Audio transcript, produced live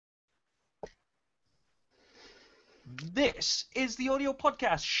This is the audio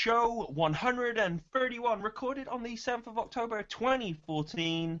podcast, show 131, recorded on the 7th of October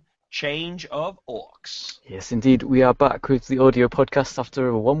 2014, Change of Aux. Yes, indeed, we are back with the audio podcast after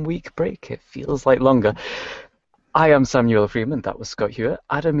a 1 week break. It feels like longer. I am Samuel Freeman, that was Scott Hewitt.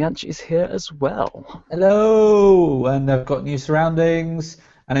 Adam Yanch is here as well. Hello, and I've got new surroundings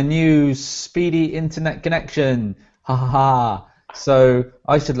and a new speedy internet connection. Ha ha ha. So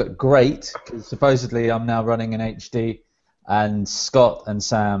I should look great, because supposedly I'm now running in HD, and Scott and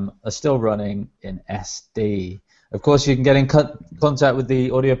Sam are still running in SD. Of course, you can get in contact with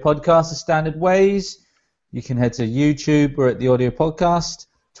the audio podcast the standard ways. You can head to YouTube or at the audio podcast,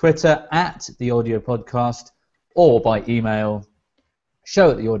 Twitter at the audio podcast, or by email,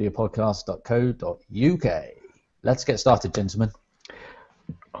 show@theaudiopodcast.co.uk. Let's get started, gentlemen.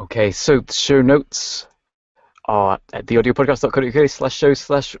 Okay, so the show notes are at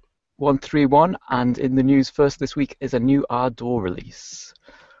theaudiopodcast.co.uk/show/131, and in the news first this week is a new Ardor release.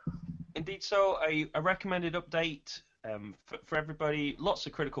 Indeed, so a recommended update for everybody. Lots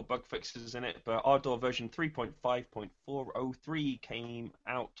of critical bug fixes in it, but Ardor version 3.5.403 came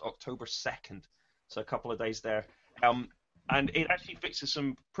out October 2nd, so a couple of days there. And it actually fixes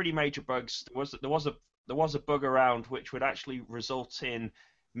some pretty major bugs. There was a bug around which would actually result in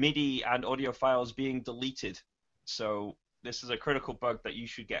MIDI and audio files being deleted. So this is a critical bug that you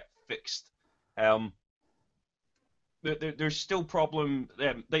should get fixed. There's still problem.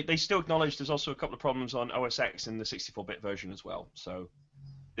 They still acknowledge there's also a couple of problems on OS X in the 64-bit version as well. So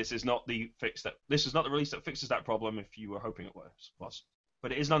this is not the release that fixes that problem if you were hoping it was.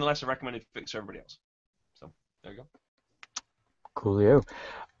 But it is nonetheless a recommended fix for everybody else. So there you go. Coolio.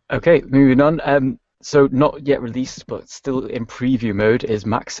 Okay, moving on. So not yet released, but still in preview mode is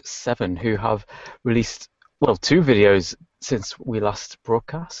Max 7, who have released, well, 2 videos since we last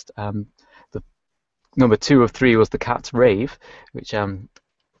broadcast. The number 2 of 3 was the Cat Rave, which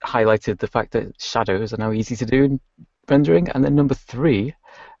highlighted the fact that shadows are now easy to do in rendering, and then number 3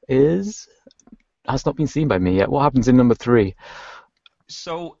 has not been seen by me yet. What happens in number 3?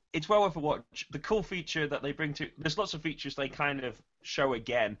 So it's well worth a watch. The cool feature that they bring there's lots of features they kind of show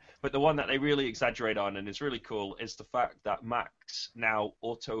again, but the one that they really exaggerate on and is really cool is the fact that Max now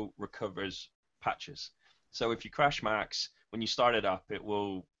auto recovers patches. So if you crash Max, when you start it up, it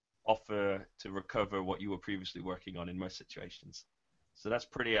will offer to recover what you were previously working on in most situations. So that's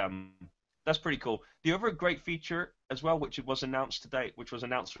pretty cool. The other great feature as well, which was announced today, which was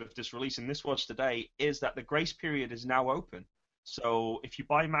announced with this release, and this was today, is that the grace period is now open. So if you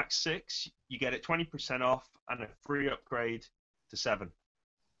buy Max 6, you get it 20% off and a free upgrade to 7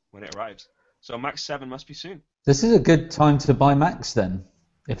 when it arrives. So Max 7 must be soon. This is a good time to buy Max then,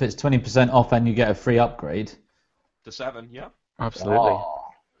 if it's 20% off and you get a free upgrade. To 7, yeah. Absolutely.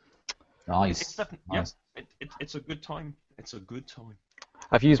 Oh, nice. It's a good time. It's a good time.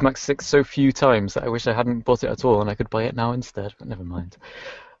 I've used Max 6 so few times that I wish I hadn't bought it at all and I could buy it now instead, but never mind.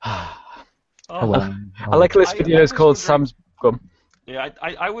 Oh, well. I like this video. It's called Sam's... Yeah,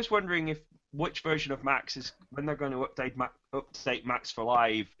 I was wondering which version of Max is when they're going to update Max for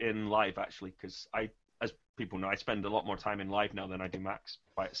Live in Live, actually, because as people know, I spend a lot more time in Live now than I do Max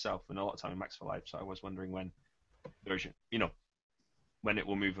by itself, and a lot of time in Max for Live. So I was wondering when it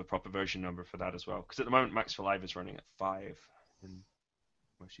will move a proper version number for that as well. Because at the moment, Max for Live is running at 5 in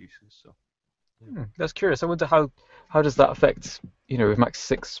most uses. So that's curious. I wonder how does that affect, if Max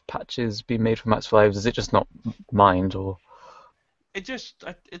 6 patches being made for Max for Live? Is it just not mined or? It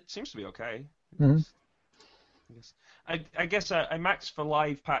seems to be okay. Mm-hmm. I guess a Max for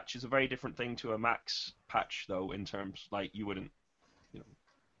Live patch is a very different thing to a Max patch, though, in terms like you can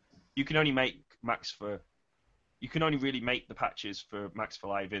only make you can only really make the patches for Max for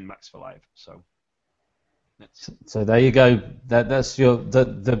Live in Max for Live. So there you go. That's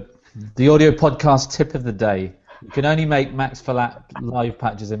the audio podcast tip of the day. You can only make Max for Live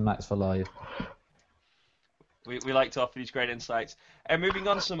patches in Max for Live. We like to offer these great insights. Moving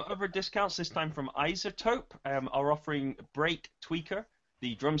on to some other discounts, this time from Isotope, are offering Break Tweaker,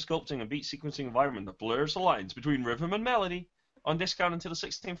 the drum sculpting and beat sequencing environment that blurs the lines between rhythm and melody, on discount until the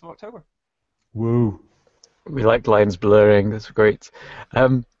 16th of October. Woo. We like lines blurring. That's great.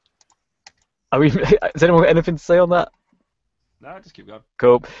 Has anyone got anything to say on that? No, just keep going.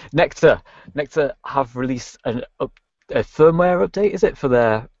 Cool. Nectar have released a firmware update, is it, for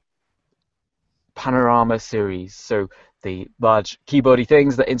their Panorama series? So the large keyboardy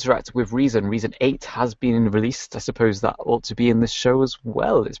things that interact with Reason. Reason 8 has been released. I suppose that ought to be in this show as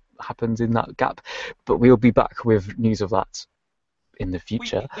well. It's happened in that gap. But we'll be back with news of that in the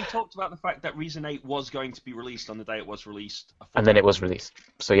future. We talked about the fact that Reason 8 was going to be released on the day it was released. And then it was released.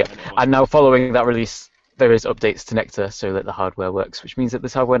 So yeah. And now following that release, there is updates to Nectar so that the hardware works, which means that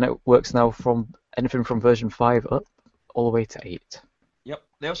this hardware works now from anything from version 5 up all the way to 8. Yep.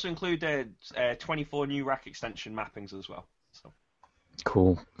 They also include 24 new rack extension mappings as well. So.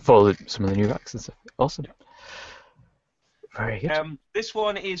 Cool. For some of the new racks and stuff. Awesome. Yep. Very good. This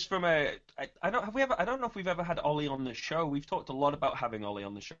one is from I don't know if we've ever had Ollie on the show. We've talked a lot about having Ollie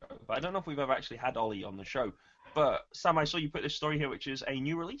on the show, but I don't know if we've ever actually had Ollie on the show. But Sam, I saw you put this story here, which is a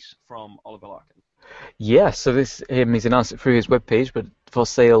new release from Oliver Larkin. Yeah, so he's announced it through his webpage, but for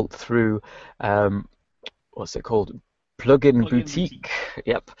sale through what's it called? Plugin Boutique.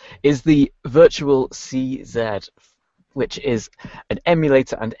 Yep, is the Virtual CZ, which is an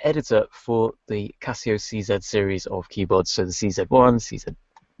emulator and editor for the Casio CZ series of keyboards. So the CZ1,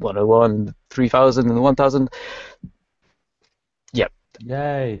 CZ101, 3000, and the 1000. Yep.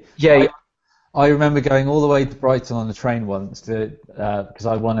 Yay! I remember going all the way to Brighton on the train once because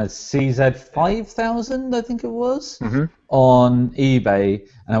I won a CZ 5000, I think it was, on eBay.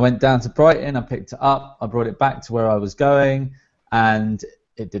 And I went down to Brighton, I picked it up, I brought it back to where I was going, and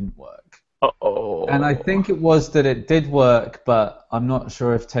it didn't work. Uh-oh. And I think it was that it did work, but I'm not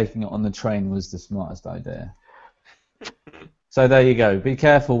sure if taking it on the train was the smartest idea. So there you go. Be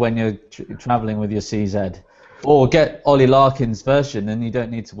careful when you're travelling with your CZ. Or get Ollie Larkin's version, and you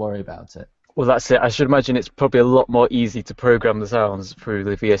don't need to worry about it. Well, that's it. I should imagine it's probably a lot more easy to program the sounds through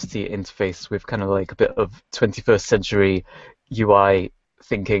the VST interface with kind of like a bit of 21st century UI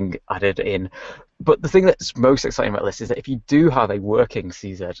thinking added in. But the thing that's most exciting about this is that if you do have a working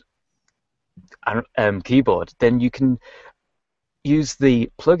CZ keyboard, then you can use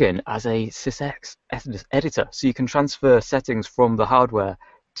the plugin as a SysX editor. So you can transfer settings from the hardware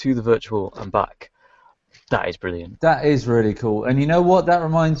to the virtual and back. That is brilliant. That is really cool. And you know what that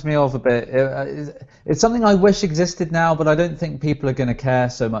reminds me of a bit? It's something I wish existed now, but I don't think people are going to care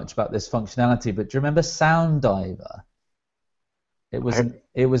so much about this functionality. But do you remember Sound Diver? It was an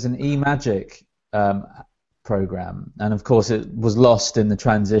eMagic program. And, of course, it was lost in the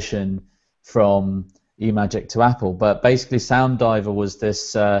transition from eMagic to Apple. But basically, Sound Diver was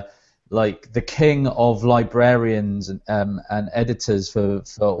this like the king of librarians and editors for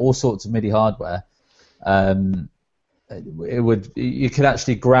all sorts of MIDI hardware. You could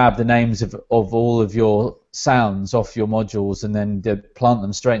actually grab the names of all of your sounds off your modules and then plant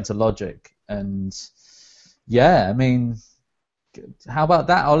them straight into Logic. And yeah, I mean, how about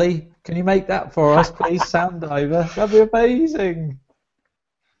that, Ollie? Can you make that for us, please, Sound Diver? That'd be amazing.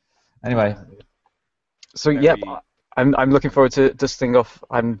 Anyway, so yeah, I'm looking forward to dusting off.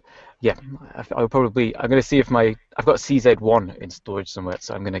 I'm going to see if I've got CZ1 in storage somewhere,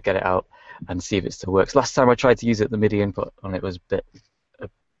 so I'm going to get it out and see if it still works. Last time I tried to use it, the MIDI input on it was a bit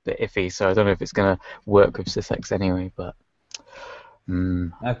iffy, so I don't know if it's going to work with SysX anyway. But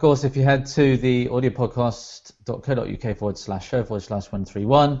of course, if you head to the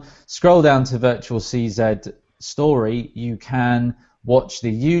audiopodcast.co.uk/show/131, scroll down to Virtual CZ Story, you can watch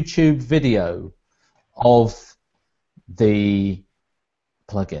the YouTube video of the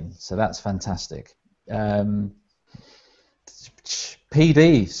plugin. So that's fantastic.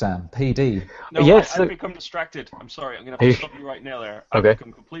 PD, Sam, PD. No, yes, I've become distracted. I'm sorry, I'm going to have to stop you right now there. I've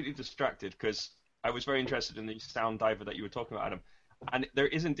become completely distracted because I was very interested in the Sound Diver that you were talking about, Adam. And there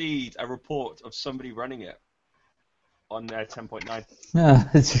is indeed a report of somebody running it on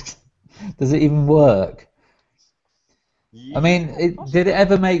 10.9. Does it even work? Yeah, I mean, did it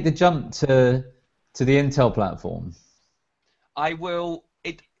ever make the jump to the Intel platform? It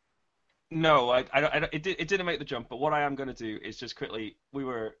didn't make the jump, but what I am going to do is just quickly, we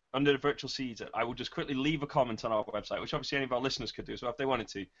were under the virtual seeds, I will just quickly leave a comment on our website, which obviously any of our listeners could do as well if they wanted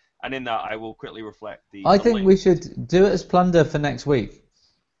to, and in that I will quickly reflect the think link. We should do it as plunder for next week.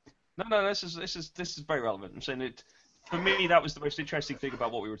 No, this is very relevant. I'm saying it, for me, that was the most interesting thing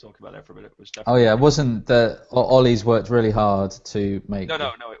about what we were talking about there for a minute. Was definitely it wasn't that Ollie's worked really hard to make...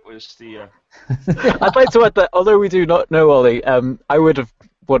 No, it was the... I'd like to add that, although we do not know Ollie, I would have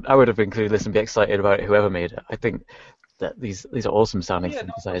included this and be excited about it, whoever made it. I think that these are awesome sounding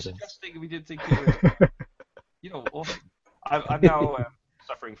synthesizers. We did think it was, awesome. I'm now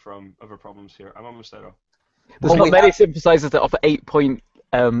suffering from other problems here. I'm almost there. There's not many synthesizers that offer 8-point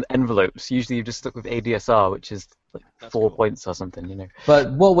envelopes. Usually you're just stuck with ADSR, which is like 4 points or something,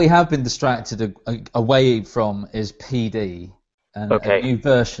 But what we have been distracted away from is PD and a new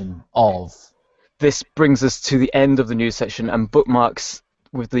version of. This brings us to the end of the news section and bookmarks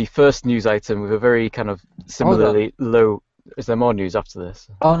with the first news item with a very kind of similarly low... Is there more news after this?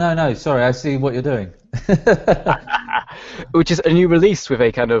 Oh, no, sorry, I see what you're doing. Which is a new release with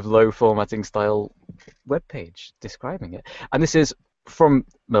a kind of low formatting style web page describing it. And this is from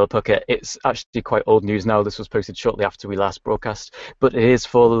Millipucket. It's actually quite old news now. This was posted shortly after we last broadcast, but it is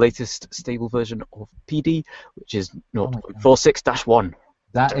for the latest stable version of PD, which is 0.46-1.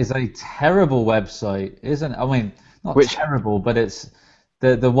 That is a terrible website, isn't it? I mean, not terrible, but it's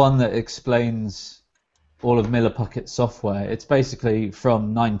the one that explains all of Millipucket's software. It's basically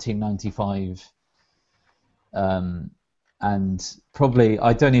from 1995. And probably,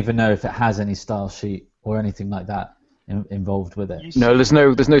 I don't even know if it has any style sheet or anything like that involved with it. No, there's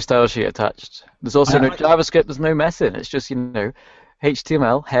no style sheet attached. There's also no JavaScript. There's no messing. It's just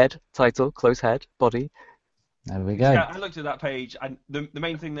HTML, head, title, close head, body. There we go. Yeah, I looked at that page, and the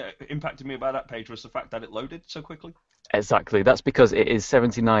main thing that impacted me about that page was the fact that it loaded so quickly. Exactly. That's because it is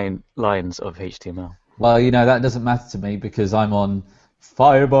 79 lines of HTML. Well, that doesn't matter to me because I'm on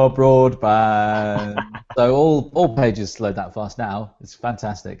fiber broadband. So all pages load that fast now. It's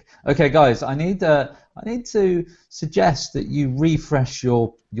fantastic. Okay, guys, I need to suggest that you refresh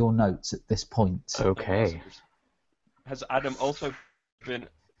your notes at this point. Okay. Has Adam also been?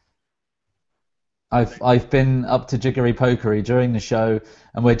 I've been up to jiggery pokery during the show,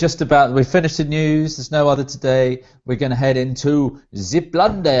 and we've finished the news. There's no other today. We're going to head into the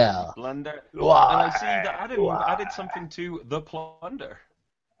plunder. Plunder. And I see that Adam, you've added something to the plunder.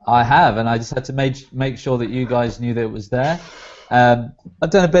 I have, and I just had to make sure that you guys knew that it was there. I've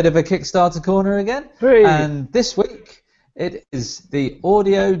done a bit of a Kickstarter corner again, and this week it is the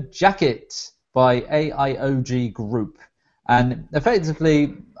audio jacket by AIOG Group. And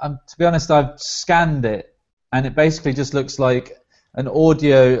effectively, to be honest, I've scanned it, and it basically just looks like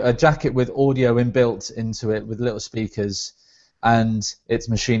a jacket with audio inbuilt into it with little speakers, and it's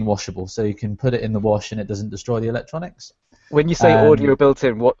machine washable, so you can put it in the wash and it doesn't destroy the electronics. When you say audio built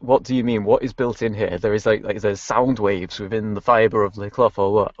in, what do you mean? What is built in here? There is there's sound waves within the fiber of the cloth,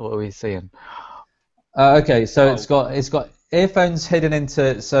 or what? What are we saying? Okay, so it's got earphones hidden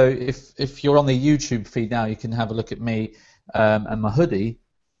into. So if you're on the YouTube feed now, you can have a look at me and my hoodie.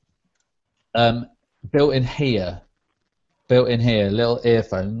 Built in here, little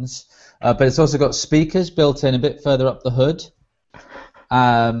earphones. But it's also got speakers built in a bit further up the hood.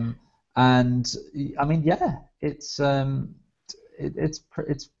 And I mean, yeah, it's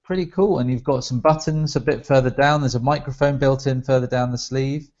pretty cool. And you've got some buttons a bit further down. There's a microphone built in further down the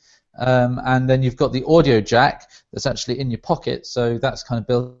sleeve. And then you've got the audio jack that's actually in your pocket. So that's kind of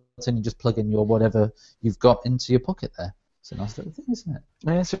built in. You just plug in your whatever you've got into your pocket there. It's a nice little thing, isn't it?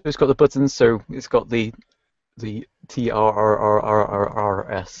 Yeah, so it's got the buttons. So it's got the TRRRRRS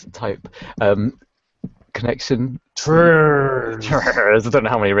type connection. I don't know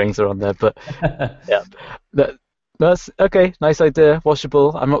how many rings are on there, but yeah, that's okay. Nice idea.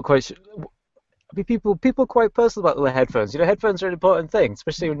 Washable. I'm not quite sure. I mean, people are quite personal about their headphones. Headphones are an important thing,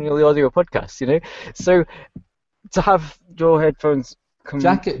 especially when you're the audio podcast. So to have your headphones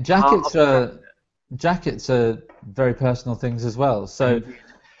jackets are very personal things as well. So,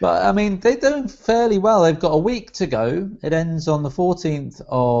 but I mean, they're doing fairly well. They've got a week to go. It ends on the 14th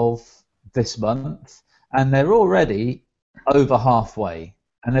of this month, and they're already over halfway.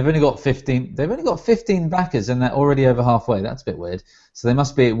 And they've only got 15. They've only got 15 backers, and they're already over halfway. That's a bit weird. So they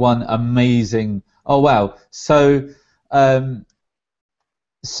must be at one amazing. Oh wow! So to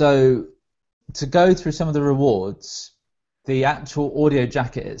go through some of the rewards, the actual audio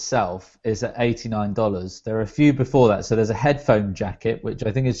jacket itself is at $89. There are a few before that. So there's a headphone jacket, which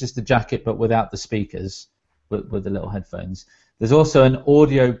I think is just a jacket but without the speakers, with the little headphones. There's also an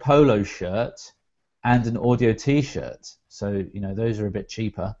audio polo shirt and an audio T-shirt. So those are a bit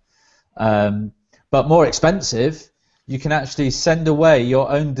cheaper, but more expensive. You can actually send away your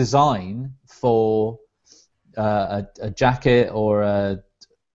own design for a jacket or a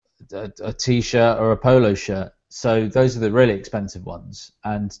T-shirt or a polo shirt. So those are the really expensive ones.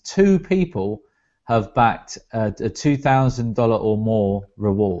 And 2 people have backed a $2,000 or more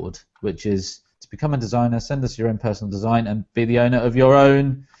reward, which is to become a designer, send us your own personal design, and be the owner of your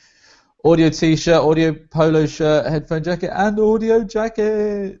own audio T-shirt, audio polo shirt, headphone jacket, and audio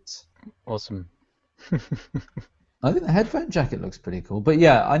jacket. Awesome. I think the headphone jacket looks pretty cool. But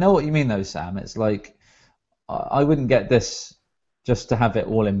yeah, I know what you mean though, Sam. It's like I wouldn't get this just to have it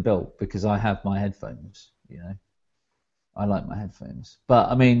all inbuilt because I have my headphones. I like my headphones. But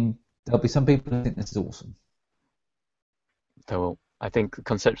I mean, there'll be some people who think this is awesome. So I think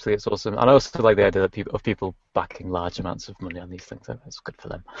conceptually it's awesome, and I also like the idea of people backing large amounts of money on these things. It's good for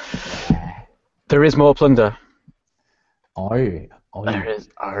them. There is more plunder. There is.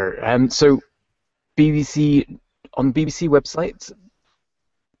 So BBC on BBC website,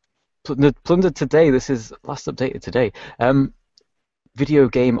 plunder today. This is last updated today. Video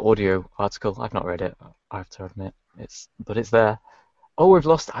game audio article. I've not read it. I have to admit, but it's there. Oh, we've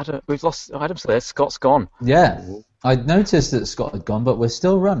lost Adam. Adam's there. Scott's gone. Yeah, I noticed that Scott had gone, but we're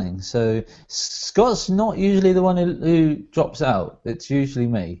still running. So Scott's not usually the one who drops out. It's usually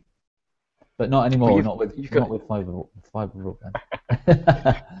me, but not anymore. Not with fiber broadband.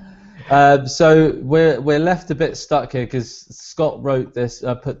 So we're left a bit stuck here because Scott wrote this,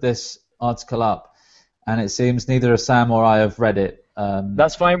 put this article up, and it seems neither Sam or I have read it.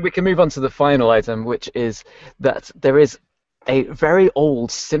 That's fine. We can move on to the final item, which is that there is a very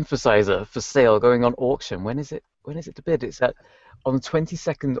old synthesizer for sale going on auction. When is it to bid? It's on the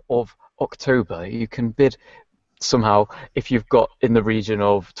 22nd of October. You can bid somehow if you've got in the region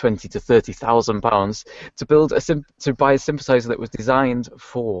of £20,000 to £30,000 to buy a synthesizer that was designed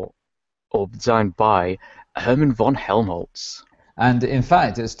by Herman von Helmholtz. And in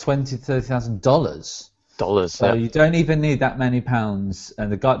fact, it's $20,000 to $30,000. So you don't even need that many pounds,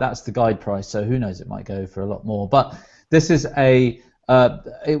 and that's the guide price. So who knows? It might go for a lot more. But this is it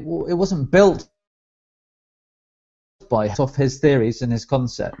wasn't built by off his theories and his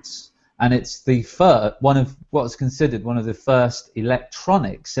concepts, and it's one of what's considered one of the first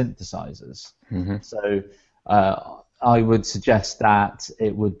electronic synthesizers. Mm-hmm. So I would suggest that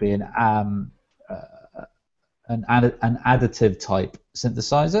it would be an additive type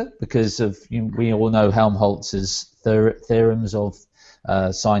synthesizer because we all know Helmholtz's theorems of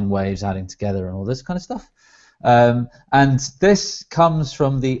sine waves adding together and all this kind of stuff. And this comes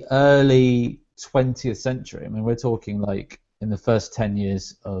from the early 20th century. I mean, we're talking like in the first 10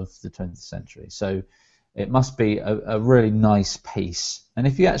 years of the 20th century. So it must be a really nice piece. And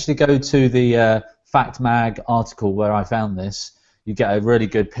if you actually go to the Fact Mag article where I found this, you get a really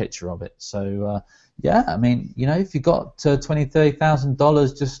good picture of it. So yeah, I mean, if you got $20,000,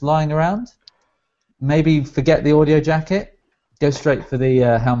 $30,000 just lying around, maybe forget the audio jacket, go straight for the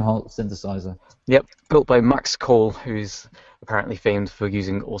Helmholtz synthesizer. Yep, built by Max Cole, who's apparently famed for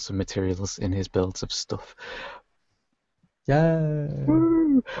using awesome materials in his builds of stuff. Yeah.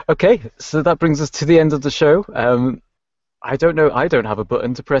 Woo! Okay, so that brings us to the end of the show. I don't know. I don't have a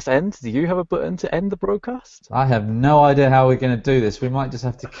button to press end. Do you have a button to end the broadcast? I have no idea how we're going to do this. We might just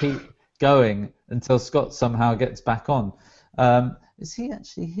have to keep going until Scott somehow gets back on. Is he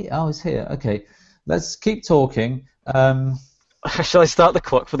actually here? Oh, he's here. Okay, let's keep talking. Shall I start the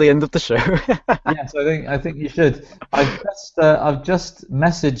clock for the end of the show? Yes, I think you should. I've just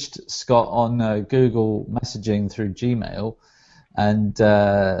messaged Scott on Google messaging through Gmail, and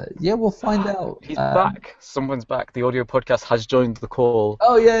yeah, we'll find out. He's back. Someone's back. The audio podcast has joined the call.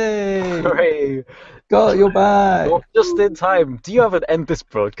 Oh yay! Hooray! Scott, you're back. You're just in time. Do you have an end this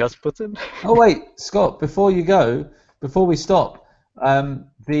broadcast button? Oh wait, Scott, before we stop,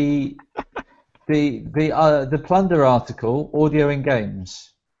 the Plunder article, audio in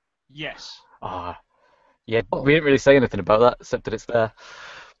games. Yes. Yeah, we didn't really say anything about that, except that it's there.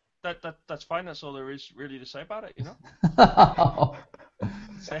 That's fine. That's all there is really to say about it, Oh,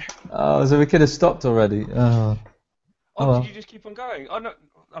 so we could have stopped already. Did you just keep on going? Oh no,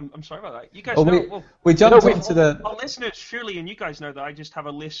 I'm sorry about that. You guys know. We jumped into the. Our listeners, surely, and you guys know that I just have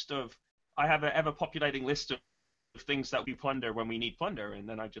I have an ever-populating list of things that we plunder when we need plunder, and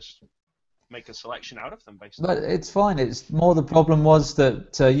then I just make a selection out of them, basically. But it's fine. It's more the problem was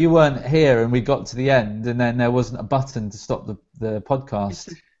that you weren't here, and we got to the end, and then there wasn't a button to stop the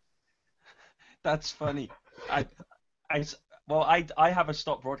podcast. That's funny. I have a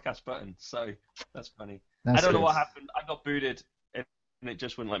stop broadcast button, so that's funny. I don't know what happened. I got booted, and it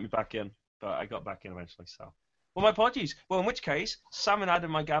just wouldn't let me back in, but I got back in eventually, so. Well, my apologies. Well, in which case, Sam and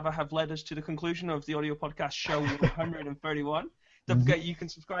Adam, I gather, have led us to the conclusion of the audio podcast show 131. Don't forget, you can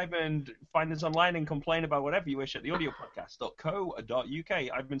subscribe and find us online and complain about whatever you wish at theaudiopodcast.co.uk.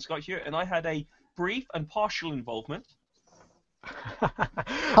 I've been Scott Hewitt, and I had a brief and partial involvement.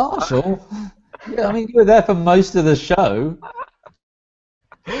 Partial? Yeah, I mean, you were there for most of the show.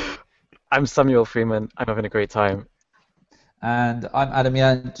 I'm Samuel Freeman. I'm having a great time. And I'm Adam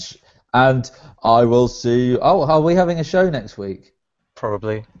Yanch. And I will see you. Oh, are we having a show next week?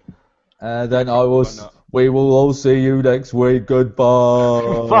 Probably. Then we will all see you next week.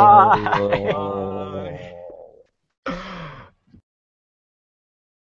 Goodbye. Bye.